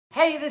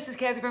Hey, this is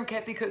Kathy from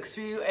Kathy Cooks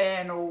For You,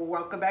 and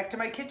welcome back to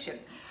my kitchen.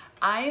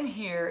 I am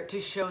here to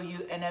show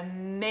you an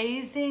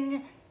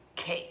amazing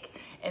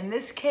cake. And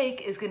this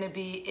cake is going to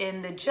be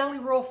in the jelly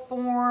roll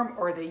form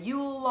or the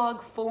Yule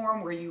log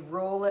form where you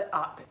roll it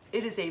up.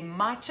 It is a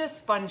matcha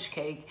sponge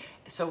cake,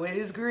 so it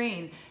is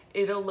green.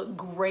 It'll look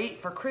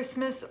great for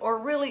Christmas or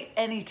really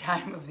any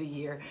time of the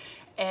year.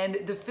 And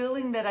the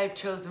filling that I've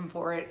chosen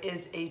for it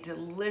is a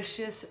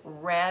delicious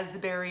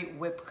raspberry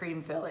whipped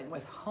cream filling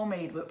with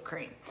homemade whipped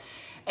cream.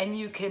 And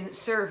you can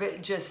serve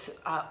it just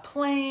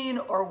plain,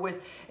 or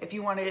with, if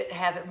you want to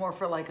have it more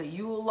for like a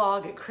Yule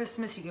log at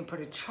Christmas, you can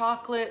put a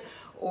chocolate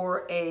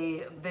or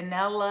a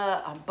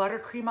vanilla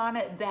buttercream on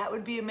it. That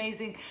would be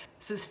amazing.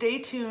 So stay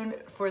tuned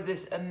for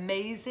this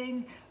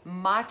amazing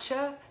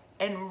matcha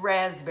and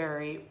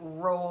raspberry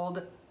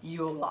rolled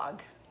Yule log.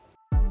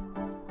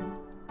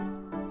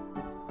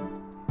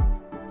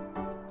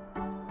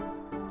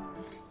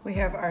 We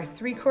have our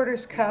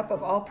 3/4 cup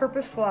of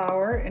all-purpose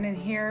flour, and in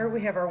here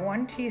we have our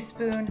 1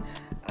 teaspoon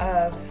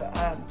of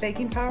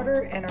baking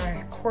powder and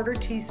our 1/4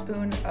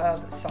 teaspoon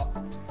of salt.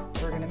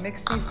 We're going to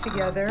mix these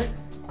together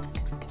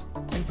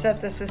and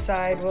set this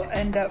aside. We'll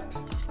end up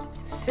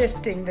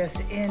sifting this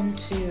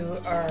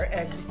into our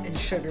egg and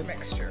sugar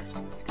mixture.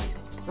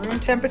 Room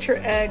temperature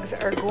eggs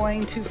are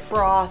going to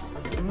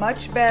froth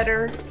much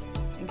better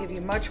and give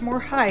you much more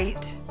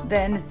height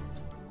than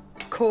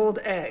cold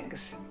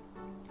eggs.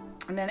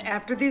 And then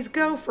after these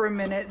go for a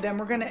minute, then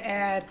we're going to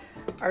add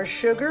our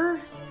sugar,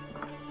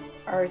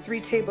 our 3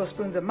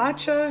 tablespoons of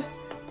matcha,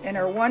 and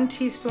our 1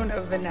 teaspoon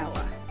of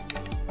vanilla.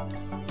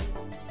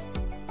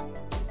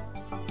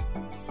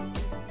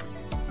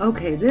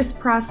 Okay, this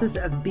process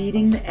of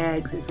beating the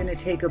eggs is going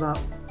to take about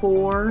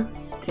 4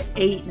 to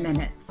 8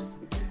 minutes.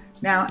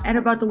 Now, at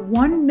about the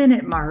 1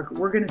 minute mark,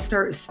 we're going to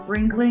start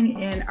sprinkling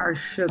in our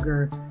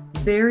sugar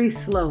very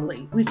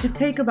slowly. We should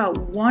take about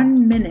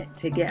 1 minute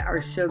to get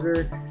our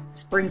sugar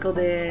sprinkled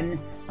in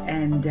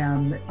and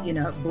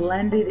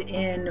blended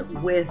in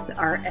with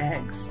our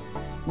eggs.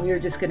 We are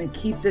just going to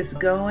keep this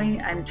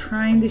going. I'm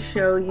trying to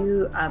show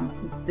you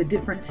the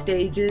different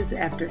stages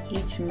after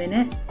each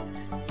minute.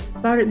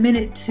 About at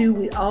minute 2,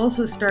 we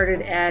also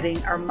started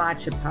adding our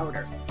matcha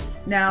powder.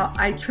 Now,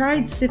 I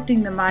tried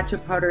sifting the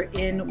matcha powder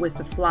in with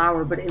the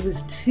flour, but it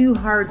was too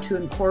hard to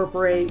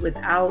incorporate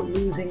without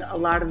losing a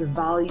lot of the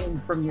volume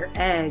from your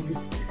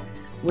eggs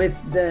with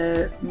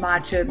the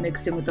matcha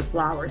mixed in with the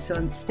flour. So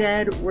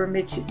instead, we're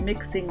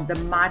mixing the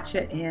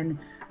matcha in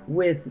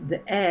with the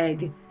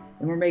egg,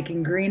 and we're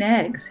making green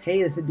eggs.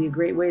 Hey, this would be a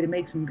great way to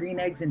make some green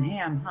eggs and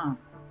ham, huh?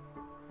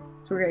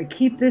 So we're going to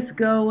keep this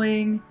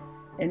going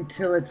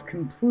until it's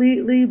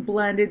completely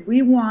blended.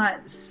 We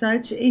want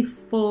such a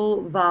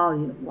full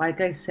volume,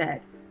 like I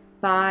said,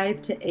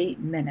 5 to 8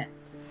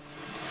 minutes.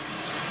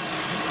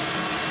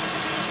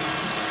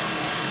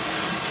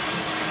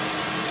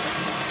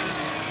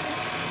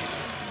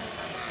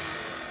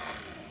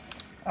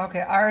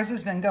 Okay, ours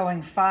has been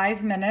going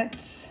 5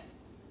 minutes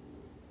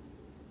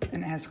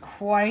and it has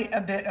quite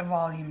a bit of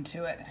volume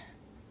to it.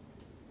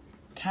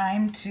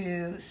 Time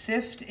to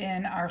sift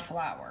in our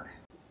flour.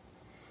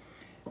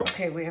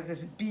 Okay, we have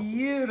this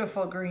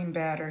beautiful green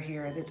batter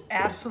here that's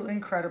absolutely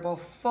incredible,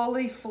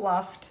 fully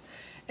fluffed,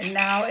 and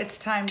now it's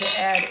time to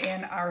add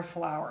in our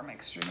flour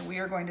mixture. Now we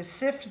are going to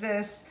sift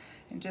this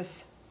and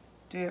just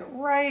do it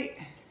right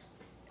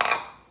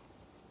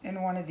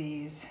in one of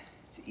these.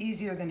 It's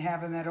easier than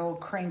having that old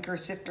cranker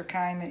sifter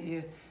kind that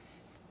you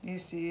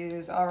used to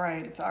use. All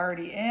right, it's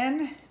already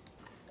in.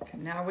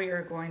 And now we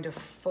are going to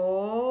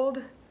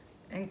fold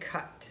and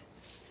cut.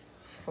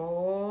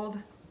 Fold,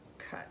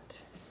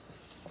 cut.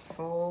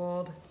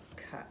 Fold,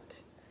 cut.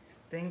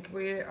 Think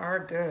we are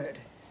good.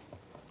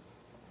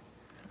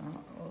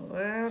 A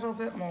little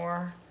bit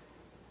more.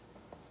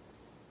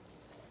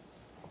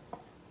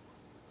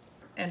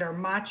 And our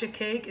matcha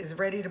cake is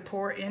ready to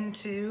pour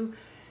into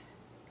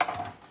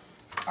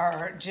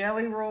our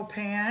jelly roll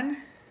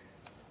pan.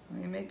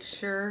 Let me make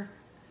sure.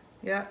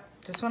 Yep,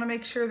 just want to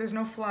make sure there's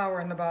no flour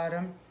in the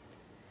bottom.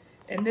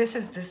 And this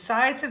is, the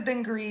sides have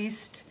been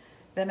greased.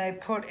 Then I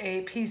put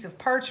a piece of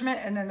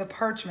parchment, and then the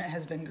parchment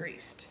has been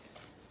greased.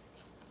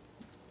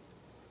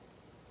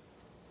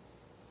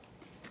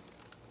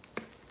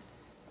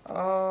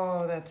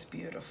 Oh, that's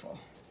beautiful.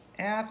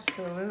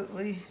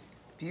 Absolutely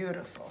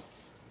beautiful.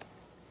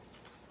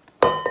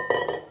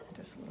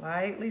 Just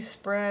lightly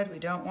spread. We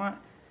don't want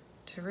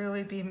to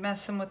really be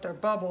messing with our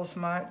bubbles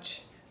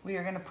much. We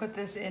are going to put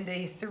this in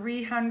a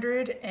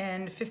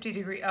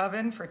 350-degree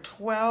oven for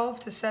 12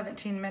 to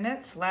 17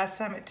 minutes. Last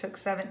time it took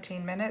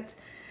 17 minutes.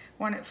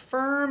 Want it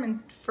firm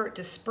and for it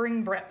to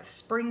spring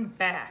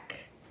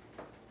back.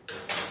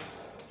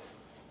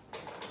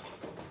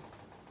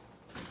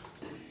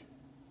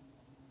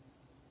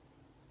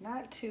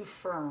 Not too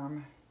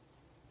firm.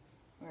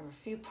 We have a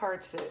few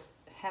parts that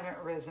haven't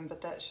risen,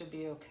 but that should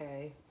be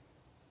okay.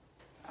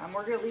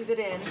 We're going to leave it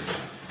in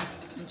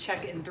and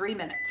check it in 3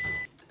 minutes.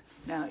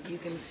 Now you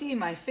can see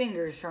my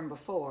fingers from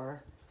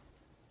before.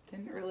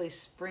 Didn't really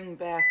spring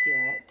back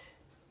yet.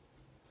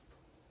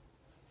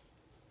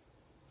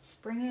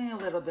 springing a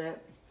little bit.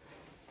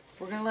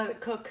 We're gonna let it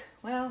cook.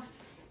 Well,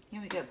 you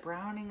know, we got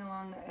browning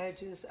along the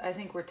edges. I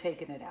think we're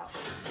taking it out.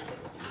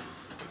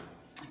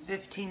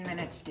 15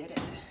 minutes did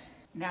it.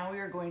 Now we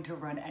are going to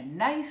run a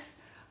knife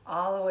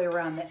all the way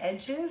around the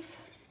edges.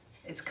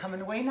 It's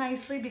coming away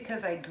nicely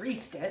because I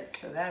greased it,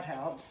 so that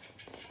helps.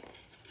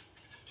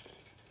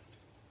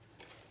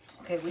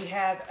 Okay, we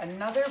have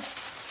another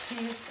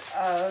piece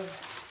of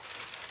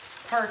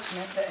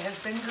parchment that has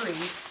been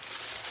greased.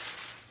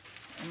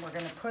 And we're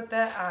going to put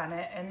that on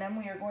it, and then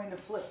we are going to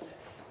flip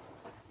this.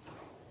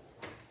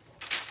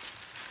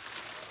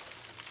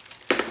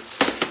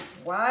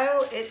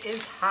 While it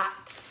is hot.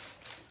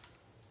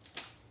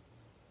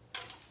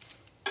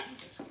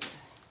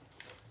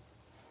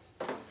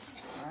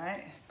 All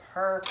right,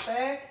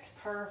 perfect,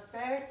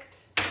 perfect.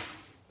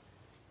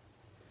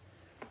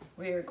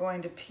 We are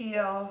going to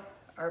peel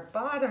our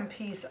bottom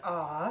piece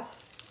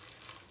off.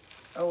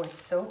 Oh, it's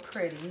so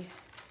pretty.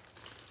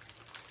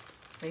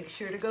 Make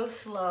sure to go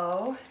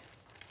slow.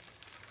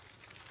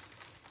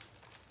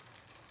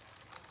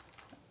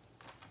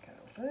 Got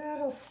a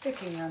little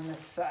sticking on this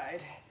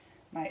side.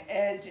 My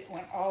edge, it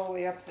went all the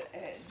way up the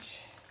edge.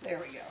 There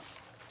we go.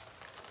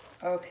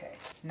 Okay,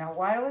 now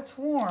while it's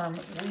warm,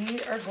 we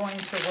are going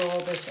to roll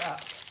this up.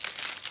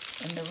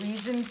 And the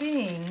reason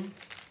being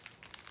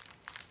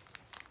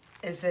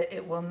is that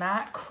it will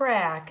not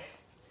crack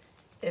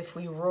if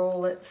we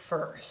roll it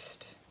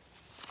first.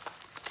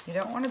 You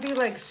don't want to be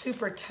like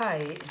super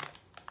tight.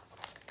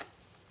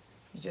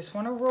 You just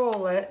want to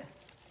roll it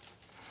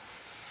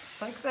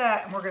just like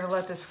that, and we're going to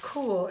let this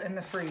cool in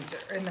the freezer,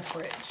 in the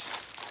fridge.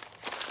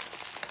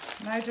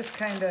 And I just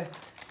kind of,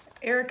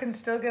 air can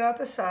still get out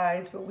the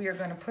sides, but we are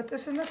going to put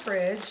this in the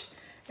fridge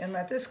and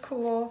let this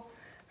cool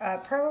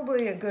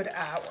probably a good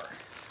hour,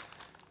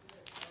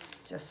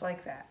 just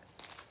like that.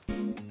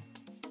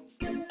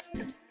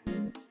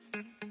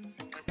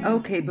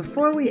 Okay,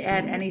 before we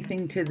add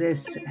anything to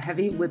this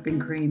heavy whipping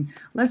cream,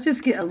 let's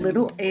just get a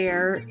little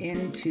air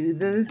into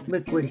the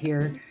liquid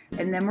here,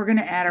 and then we're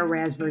gonna add our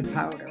raspberry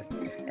powder.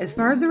 As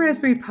far as the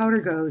raspberry powder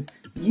goes,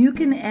 you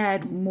can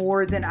add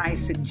more than I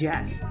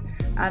suggest.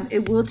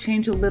 It will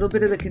change a little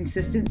bit of the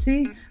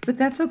consistency, but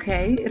that's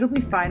okay. It'll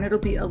be fine. It'll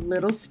be a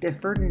little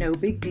stiffer, no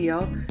big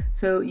deal.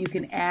 So you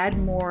can add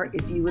more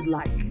if you would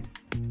like.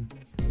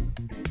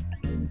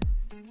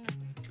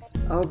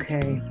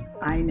 Okay,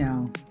 I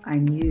know,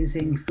 I'm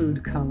using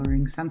food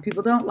coloring. Some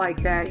people don't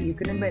like that. You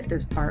can admit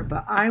this part,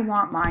 but I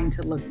want mine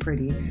to look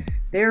pretty.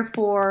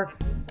 Therefore,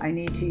 I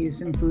need to use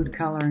some food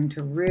coloring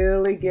to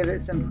really give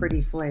it some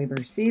pretty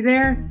flavor. See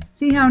there?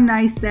 See how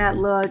nice that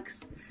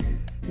looks?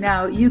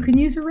 Now, you can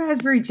use a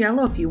raspberry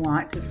jello if you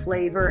want to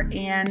flavor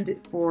and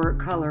for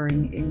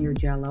coloring in your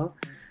jello.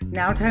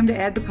 Now time to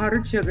add the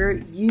powdered sugar.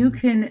 You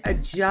can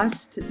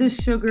adjust the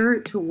sugar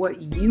to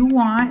what you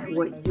want,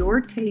 what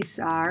your tastes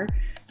are,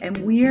 and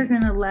we are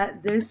going to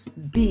let this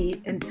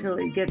beat until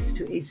it gets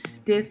to a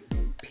stiff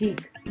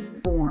peak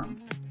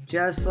form,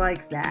 just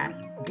like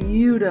that.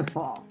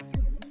 Beautiful.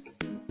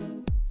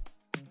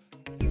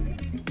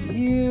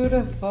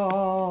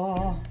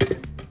 Beautiful.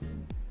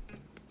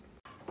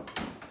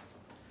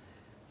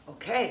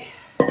 Okay,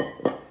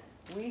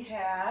 we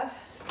have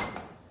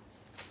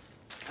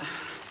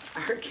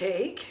our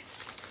cake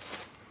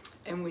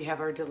and we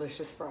have our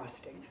delicious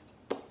frosting.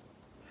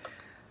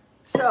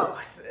 So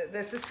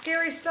this is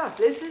scary stuff.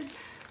 This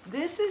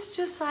is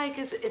just like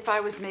as if I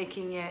was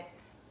making it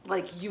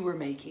like you were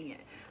making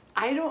it.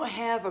 I don't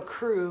have a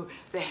crew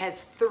that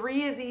has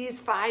 3 of these,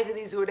 5 of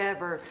these,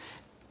 whatever,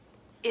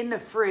 in the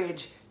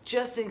fridge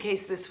just in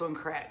case this one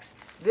cracks.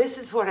 This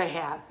is what I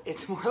have.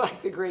 It's more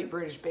like the Great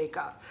British Bake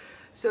Off.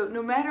 So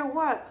no matter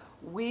what,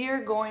 we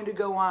are going to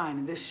go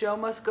on. The show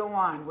must go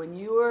on. When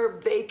you are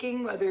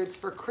baking, whether it's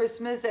for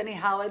Christmas, any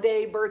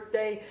holiday,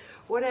 birthday,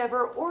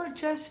 whatever, or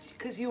just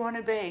because you want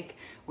to bake,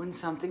 when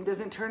something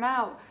doesn't turn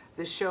out,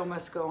 the show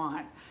must go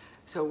on.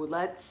 So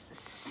let's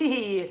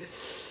see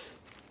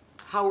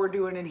how we're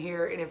doing in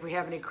here and if we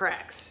have any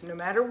cracks. No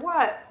matter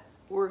what,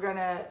 we're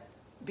gonna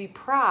be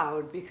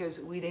proud because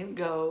we didn't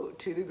go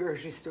to the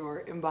grocery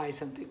store and buy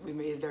something. We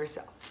made it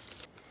ourselves.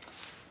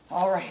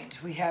 All right,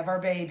 we have our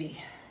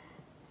baby.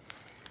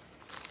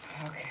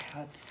 Okay,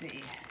 let's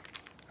see.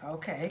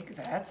 Okay,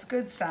 that's a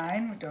good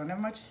sign. We don't have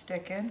much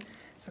sticking.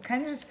 So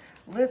kind of just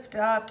lift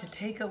up to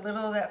take a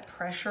little of that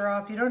pressure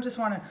off. You don't just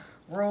want to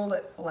roll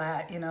it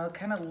flat, you know,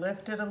 kind of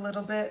lift it a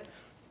little bit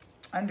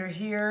under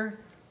here,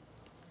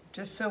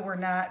 just so we're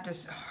not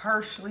just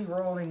harshly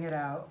rolling it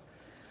out.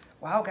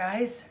 Wow,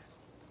 guys,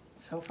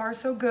 so far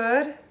so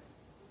good.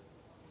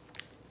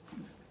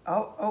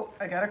 Oh,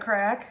 I got a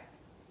crack.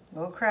 A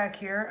little crack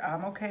here.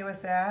 I'm okay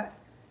with that.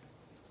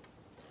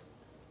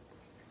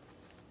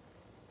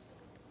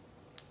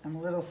 I'm a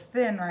little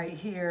thin right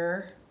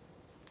here.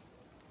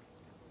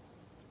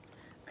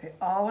 Okay,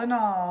 all in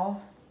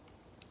all,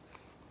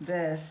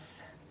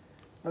 this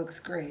looks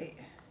great.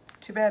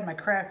 Too bad my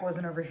crack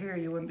wasn't over here.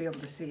 You wouldn't be able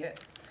to see it,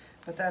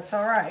 but that's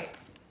all right.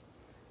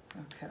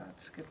 Okay,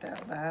 let's get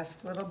that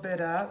last little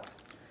bit up.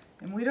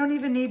 And we don't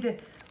even need to,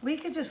 we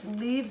could just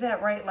leave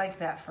that right like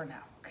that for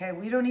now, okay?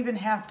 We don't even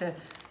have to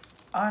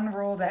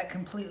unroll that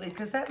completely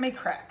because that may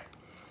crack.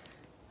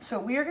 So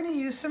we are gonna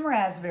use some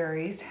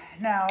raspberries.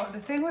 Now, the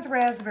thing with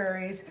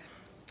raspberries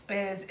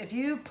is if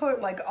you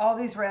put like all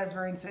these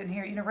raspberries in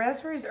here, you know,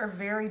 raspberries are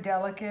very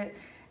delicate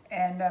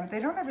and they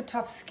don't have a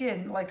tough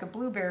skin like a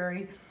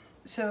blueberry.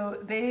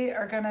 So they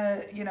are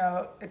gonna, you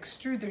know,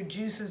 extrude their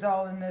juices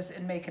all in this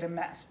and make it a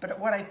mess. But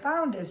what I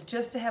found is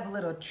just to have a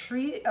little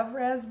treat of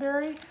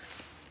raspberry,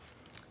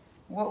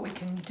 what we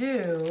can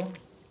do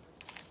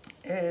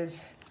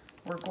is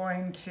we're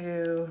going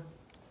to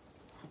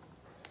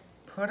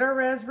put our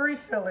raspberry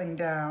filling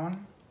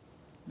down,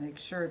 make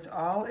sure it's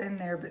all in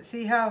there, but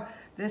see how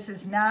this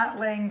is not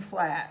laying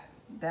flat.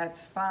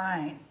 That's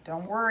fine,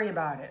 don't worry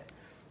about it.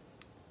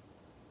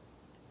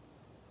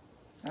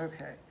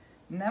 Okay,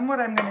 and then what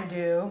I'm gonna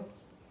do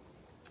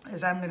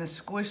is I'm gonna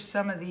squish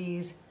some of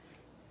these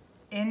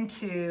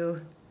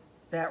into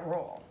that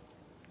roll.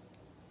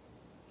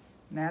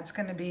 And that's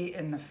gonna be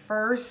in the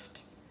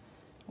first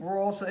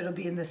roll, so it'll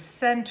be in the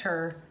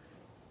center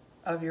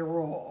of your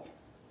roll.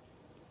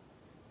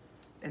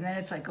 And then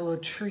it's like a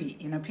little treat.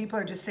 You know, people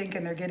are just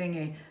thinking they're getting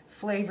a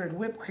flavored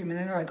whipped cream and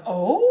then they're like,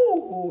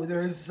 oh,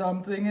 there's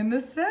something in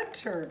the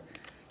center.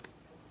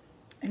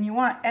 And you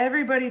want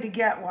everybody to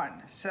get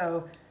one.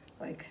 So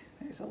like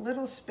there's a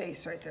little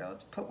space right there.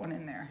 Let's put one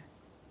in there.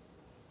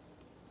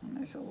 And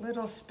there's a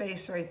little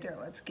space right there.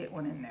 Let's get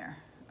one in there.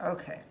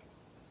 Okay,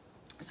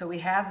 so we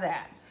have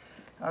that.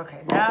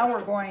 Okay, now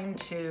we're going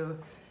to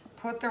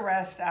put the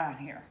rest on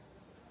here.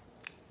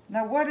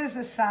 Now, what is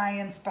the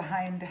science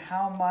behind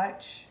how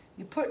much?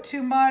 You put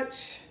too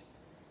much,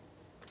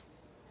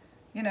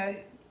 you know,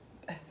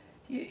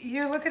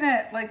 you're looking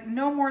at like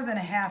no more than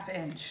a 1/2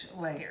 inch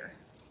layer.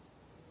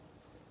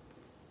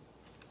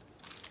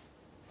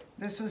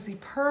 This was the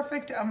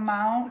perfect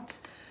amount.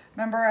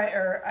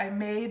 Remember, I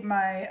made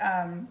my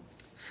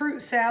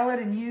fruit salad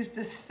and used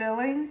this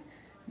filling.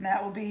 And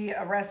that will be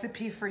a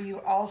recipe for you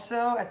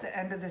also at the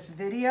end of this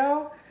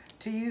video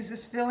to use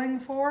this filling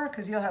for,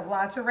 because you'll have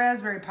lots of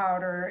raspberry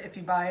powder if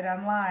you buy it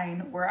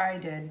online, where I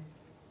did.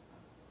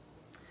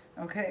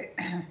 Okay,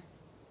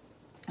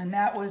 and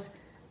that was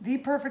the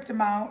perfect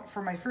amount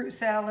for my fruit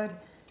salad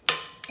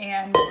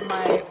and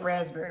my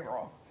raspberry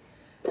roll.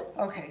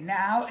 Okay,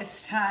 now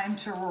it's time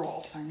to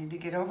roll. So I need to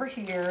get over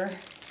here,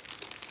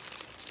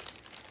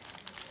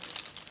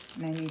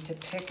 and I need to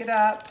pick it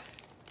up.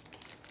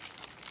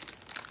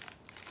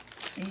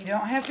 And you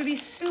don't have to be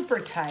super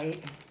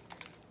tight,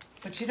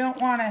 but you don't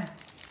want it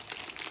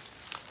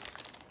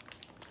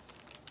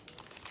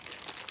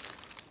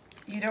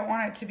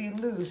to be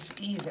loose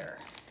either.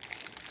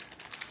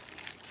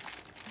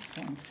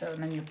 And so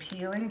then you're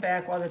peeling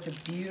back. Wow, that's a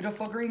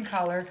beautiful green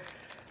color.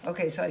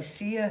 Okay, so I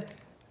see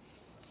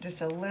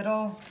just a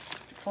little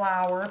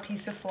flour,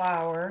 piece of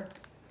flour.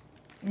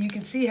 And you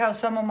can see how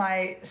some of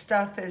my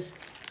stuff is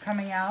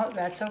coming out.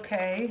 That's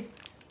okay.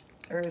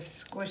 Or is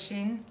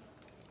squishing.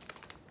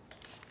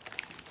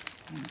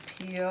 And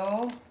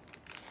peel.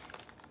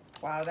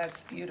 Wow,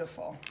 that's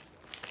beautiful.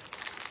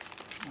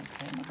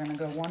 Okay, and we're gonna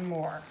go one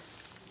more.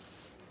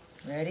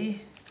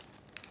 Ready?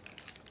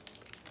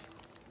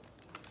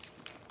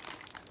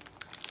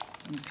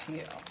 And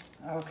peel.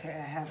 Okay,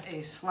 I have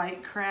a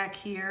slight crack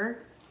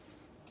here,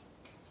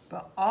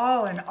 but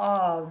all in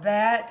all,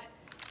 that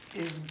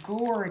is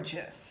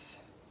gorgeous.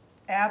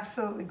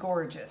 Absolutely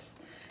gorgeous.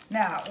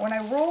 Now, when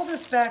I roll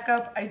this back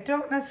up, I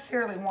don't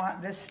necessarily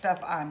want this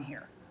stuff on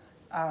here.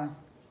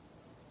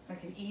 I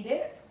can eat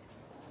it,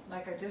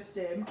 like I just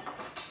did,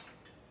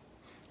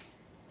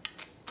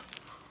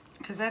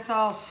 because that's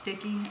all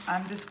sticky.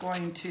 I'm just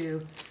going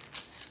to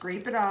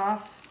scrape it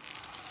off,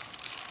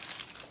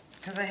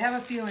 because I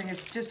have a feeling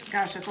it's just,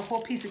 gosh, it's a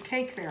whole piece of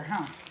cake there,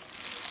 huh?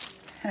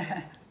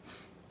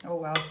 Oh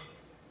well.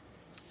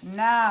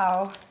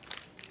 Now,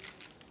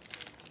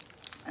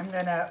 I'm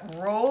gonna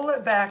roll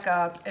it back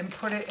up and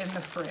put it in the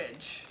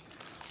fridge.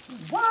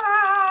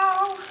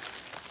 Wow!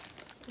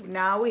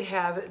 Now we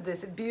have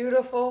this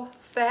beautiful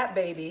fat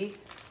baby.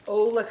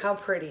 Oh, look how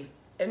pretty.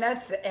 And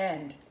that's the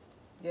end,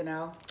 you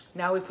know?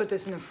 Now we put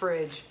this in the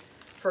fridge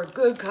for a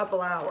good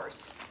couple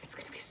hours. It's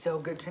gonna be so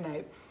good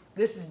tonight.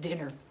 This is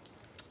dinner.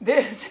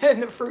 This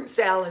and the fruit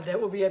salad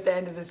that will be at the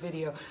end of this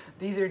video.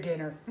 These are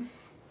dinner.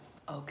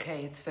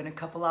 Okay, it's been a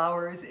couple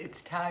hours.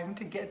 It's time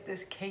to get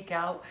this cake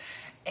out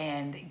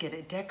and get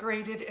it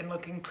decorated and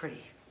looking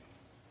pretty.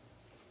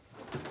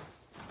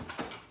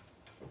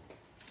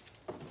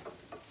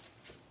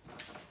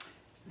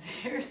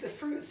 Here's the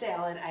fruit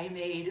salad I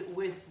made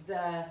with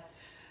the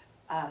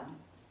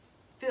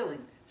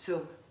filling.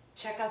 So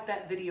check out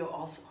that video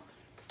also.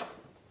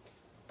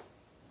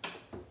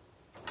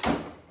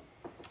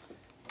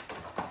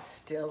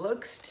 Still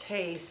looks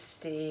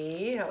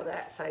tasty. Oh,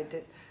 that side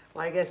did.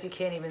 Well, I guess you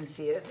can't even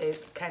see it. They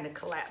kind of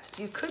collapsed.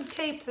 You could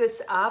tape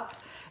this up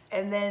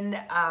and then,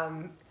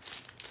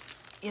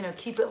 you know,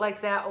 keep it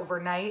like that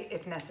overnight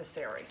if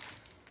necessary.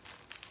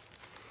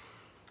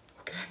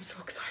 Okay, I'm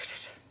so excited.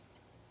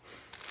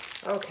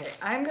 Okay,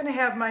 I'm gonna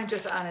have mine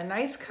just on a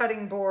nice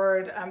cutting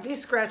board.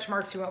 These scratch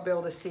marks, you won't be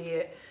able to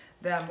see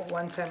them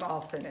once I'm all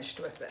finished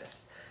with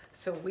this.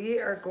 So we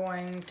are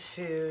going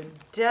to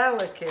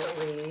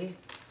delicately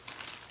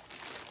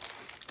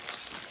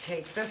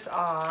take this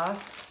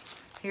off.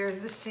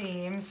 Here's the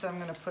seam, so I'm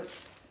gonna put,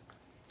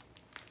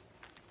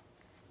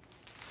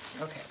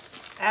 okay,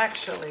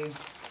 actually,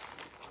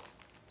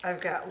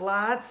 I've got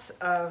lots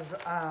of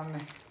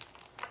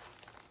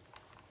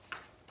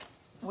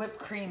whipped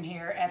cream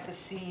here at the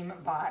seam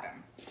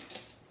bottom.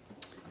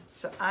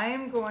 So I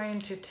am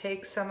going to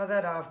take some of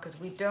that off because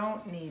we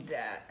don't need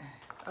that.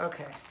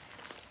 Okay,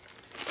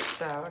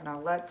 so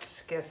now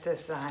let's get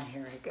this on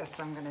here. I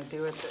guess I'm gonna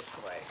do it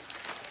this way.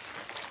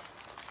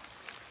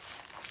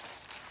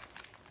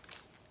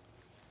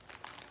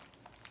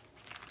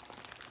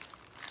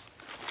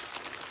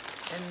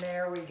 And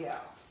there we go.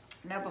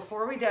 Now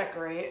before we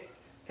decorate,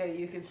 okay,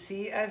 you can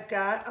see I've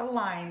got a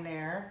line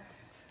there.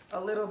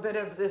 A little bit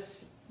of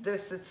this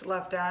that's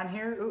left on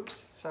here,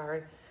 oops,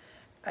 sorry.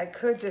 I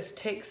could just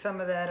take some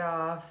of that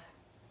off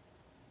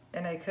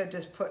and I could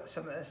just put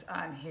some of this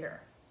on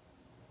here.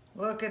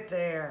 Look at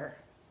there.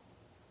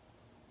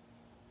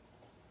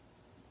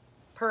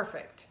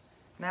 Perfect.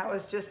 And that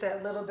was just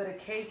that little bit of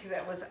cake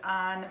that was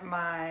on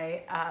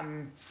my,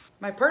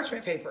 my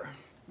parchment paper.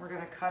 We're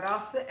gonna cut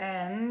off the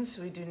ends.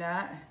 We do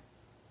not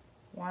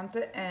want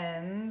the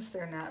ends.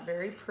 They're not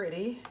very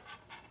pretty.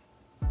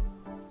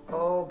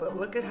 Oh, but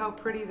look at how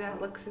pretty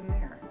that looks in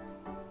there.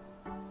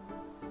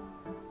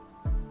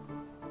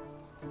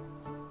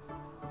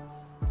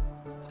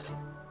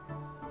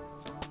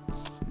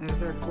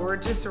 There's our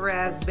gorgeous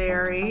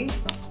raspberry.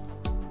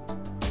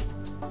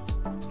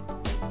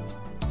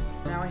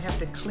 Now we have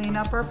to clean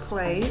up our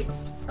plate.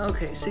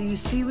 Okay, so you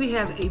see we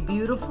have a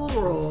beautiful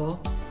roll.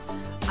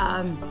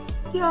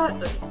 Yeah,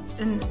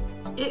 and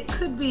it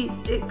could be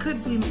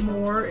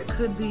more. It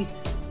could be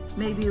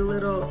maybe a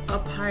little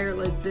up higher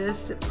like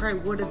this. It probably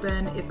would have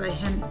been if I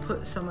hadn't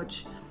put so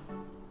much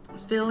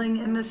filling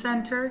in the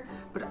center,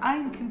 but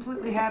I'm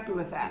completely happy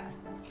with that.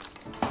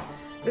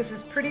 This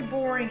is pretty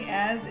boring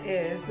as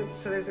is, but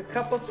so there's a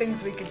couple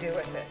things we could do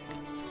with it.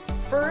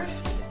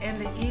 First, and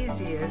the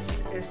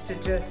easiest, is to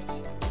just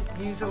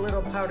use a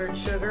little powdered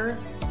sugar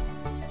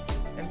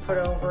and put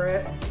over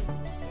it.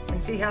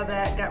 And see how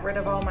that got rid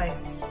of all my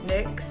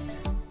nicks?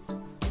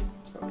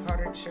 Put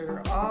powdered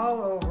sugar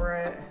all over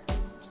it.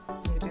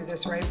 You do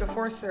this right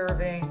before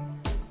serving.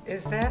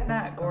 Is that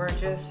not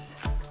gorgeous?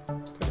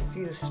 Put a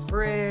few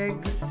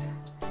sprigs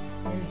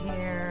in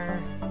here.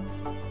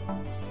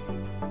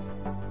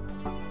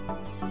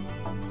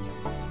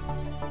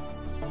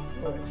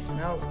 Oh, it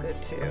smells good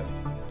too.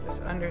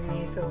 Just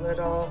underneath a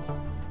little.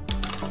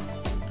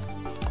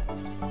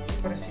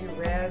 Put a few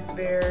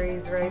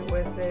raspberries right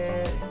with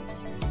it.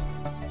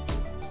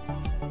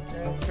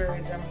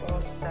 Raspberries on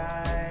both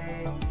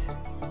sides.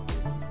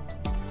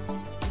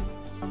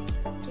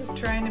 Just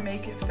trying to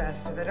make it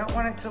festive. I don't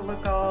want it to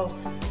look all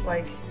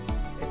like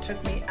it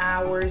took me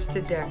hours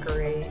to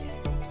decorate.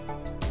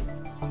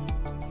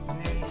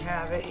 And there you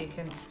have it. You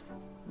can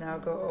now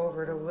go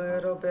over it a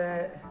little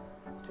bit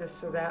just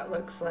so that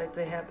looks like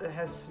it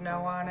has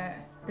snow on it.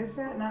 Is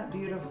that not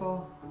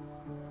beautiful?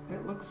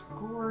 It looks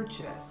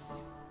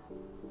gorgeous.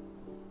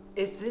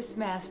 If this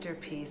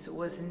masterpiece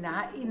was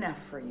not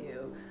enough for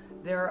you,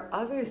 there are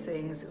other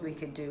things we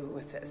could do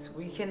with this.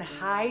 We can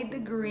hide the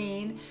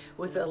green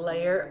with a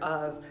layer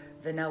of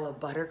vanilla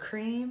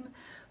buttercream.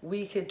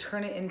 We could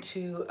turn it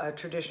into a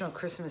traditional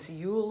Christmas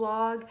Yule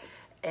log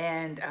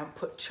and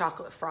put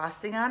chocolate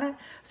frosting on it.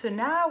 So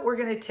now we're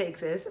gonna take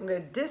this, I'm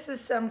gonna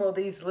disassemble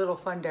these little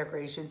fun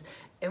decorations,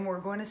 and we're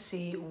going to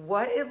see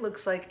what it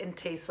looks like and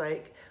tastes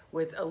like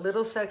with a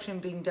little section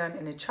being done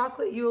in a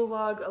chocolate Yule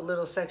log, a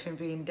little section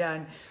being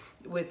done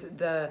with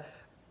the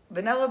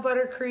vanilla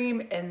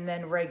buttercream, and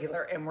then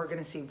regular, and we're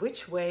gonna see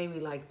which way we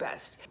like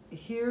best.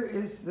 Here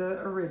is the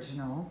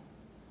original,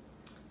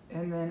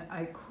 and then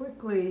I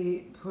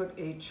quickly put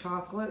a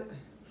chocolate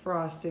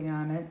frosting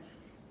on it,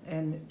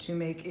 and to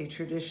make a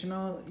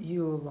traditional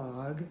Yule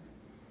log,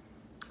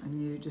 and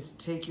you just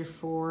take your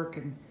fork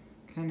and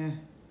kind of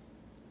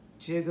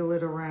jiggle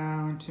it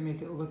around to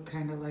make it look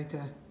kind of like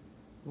a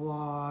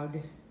log,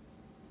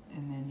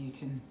 and then you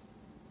can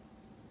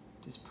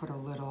just put a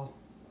little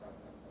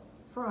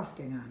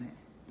frosting on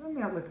it. Doesn't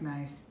that look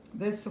nice?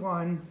 This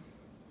one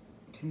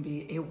can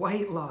be a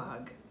white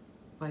log,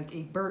 like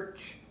a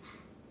birch.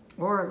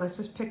 Or let's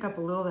just pick up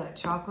a little of that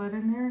chocolate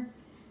in there,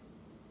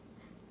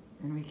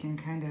 and we can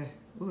kind of,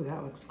 ooh,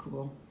 that looks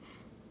cool.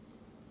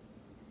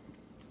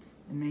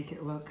 And make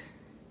it look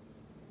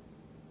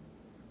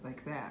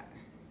like that.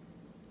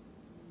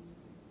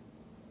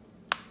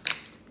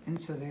 And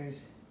so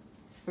there's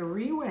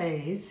 3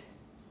 ways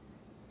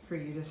for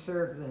you to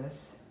serve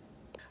this.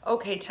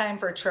 Okay, time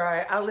for a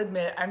try. I'll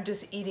admit, I'm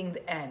just eating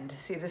the end.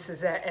 See, this is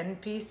that end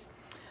piece.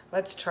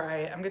 Let's try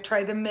it. I'm gonna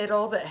try the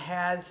middle that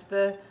has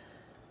the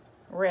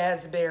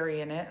raspberry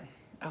in it.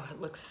 Oh,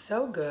 it looks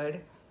so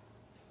good.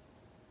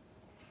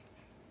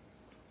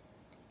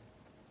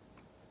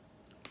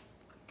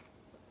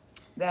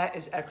 That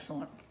is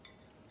excellent.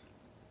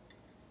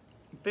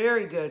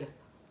 Very good.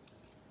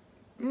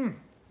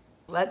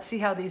 Let's see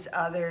how these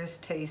others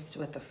taste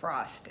with the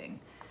frosting.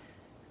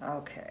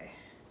 Okay.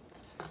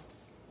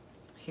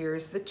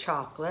 Here's the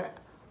chocolate.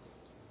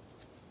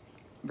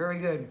 Very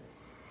good.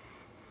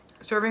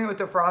 Serving it with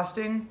the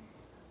frosting,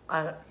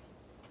 I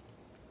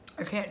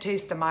can't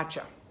taste the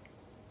matcha,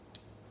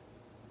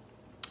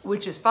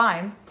 which is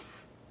fine.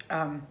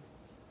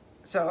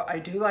 So I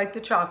do like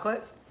the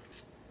chocolate.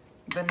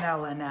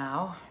 Vanilla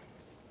now.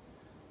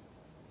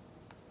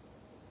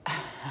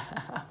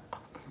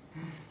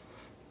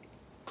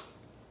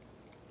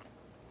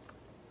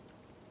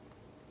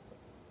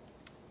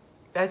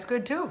 That's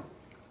good too.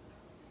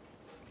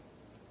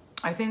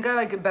 I think I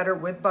like it better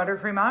with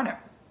buttercream on it.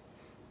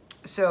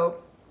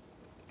 So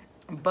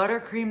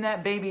buttercream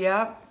that baby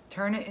up,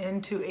 turn it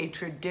into a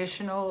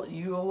traditional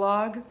Yule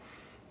log,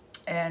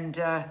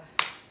 and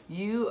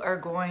you are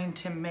going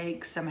to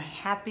make some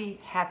happy,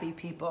 happy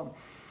people.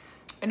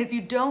 And if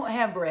you don't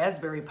have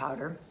raspberry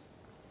powder,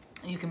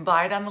 you can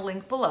buy it on the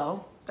link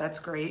below. That's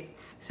great.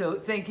 So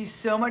thank you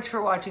so much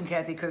for watching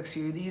Kathy Cooks For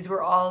You. These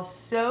were all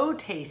so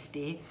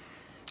tasty.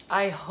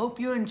 I hope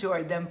you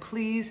enjoyed them.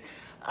 Please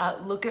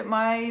look at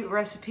my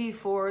recipe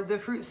for the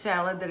fruit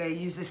salad that I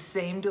use the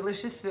same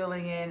delicious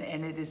filling in,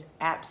 and it is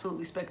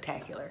absolutely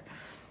spectacular.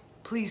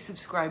 Please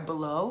subscribe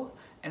below,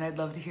 and I'd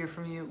love to hear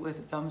from you with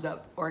a thumbs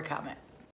up or a comment.